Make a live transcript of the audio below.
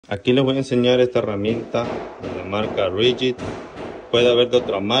Aquí les voy a enseñar esta herramienta de la marca Rigid. Puede haber de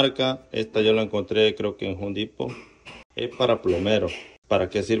otra marca. Esta yo la encontré creo que en Home Depot. Es para plomero. ¿Para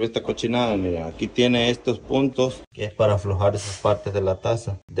qué sirve esta cochinada? Mira, aquí tiene estos puntos que es para aflojar esas partes de la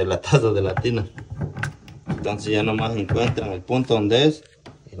taza, de la tina. Entonces ya nomás encuentran el punto donde es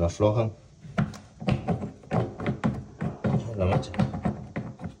y lo aflojan. La mancha.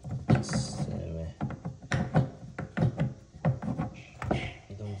 Se ve.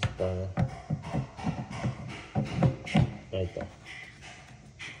 ¿Dónde está? Ahí está.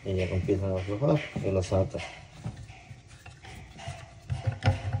 Y ya lo empiezan a aflojar y lo sacan.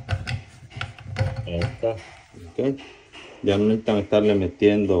 Ahí está. Okay. Ya no necesitan estarle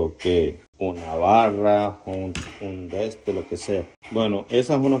metiendo que una barra, un de este, lo que sea. Bueno,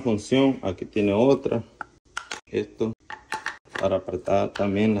 esa es una función. Aquí tiene otra. Esto para apretar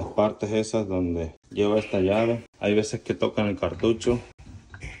también las partes esas donde lleva esta llave. Hay veces que tocan el cartucho,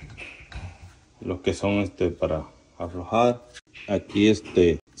 los que son para aflojar. Aquí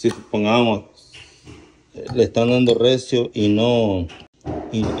si supongamos le están dando recio y no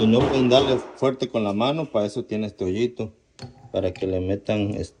pueden darle fuerte con la mano, para eso tiene este hoyito, para que le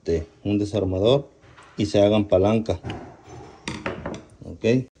metan un desarmador y se hagan palanca.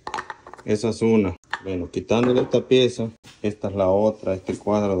 Ok, esa es una. Bueno, quitándole esta pieza, esta es la otra, este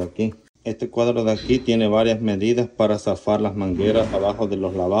cuadro de aquí. Este cuadro de aquí tiene varias medidas para zafar las mangueras abajo de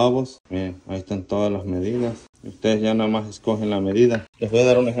los lavabos. Miren, ahí están todas las medidas. Ustedes ya nada más escogen la medida. Les voy a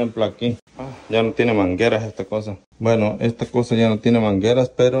dar un ejemplo aquí. Ya no tiene mangueras esta cosa. Bueno, esta cosa ya no tiene mangueras,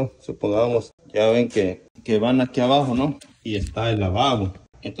 pero supongamos, ya ven que van aquí abajo, ¿no? Y está el lavabo.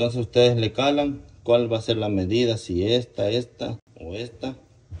 Entonces ustedes le calan cuál va a ser la medida, si esta o esta.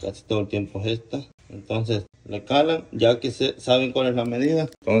 Casi todo el tiempo es esta. Entonces le calan, ya que saben cuál es la medida.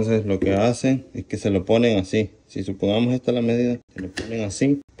 Entonces lo que hacen es que se lo ponen así. Si supongamos esta es la medida, se lo ponen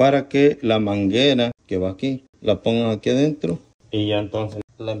así para que la manguera que va aquí la pongan aquí adentro y ya entonces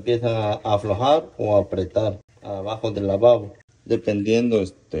la empiezan a aflojar o a apretar abajo del lavabo, dependiendo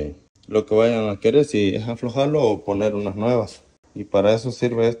lo que vayan a querer, si es aflojarlo o poner unas nuevas. Y para eso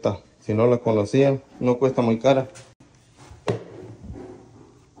sirve esta. Si no la conocían, no cuesta muy cara.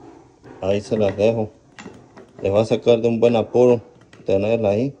 Ahí se las dejo. Les va a sacar de un buen apuro tenerla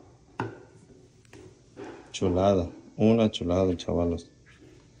ahí. Chulada. Una chulada, chavalos.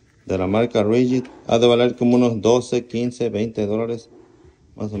 De la marca Rigid. Ha de valer como unos 12, 15, 20 dólares.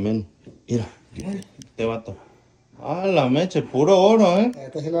 Más o menos. Mira. Este vato. Ah, la mecha. Puro oro,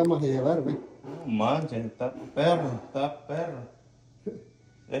 Este se lo vamos a llevar, ¿ves? No manches. Está perro. Está perro.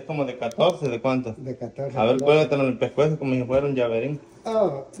 Es como de 14. ¿De cuánto? De 14. A ver, cuélgatelo en el pescuezo como si fuera un llaverín.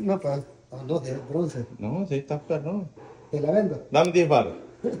 Oh, no, pues. No, de bronce. No, sí, está perro. ¿Te la vendo? Dame 10 baros.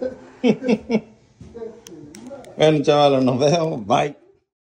 Bueno, chavales, nos vemos. Bye.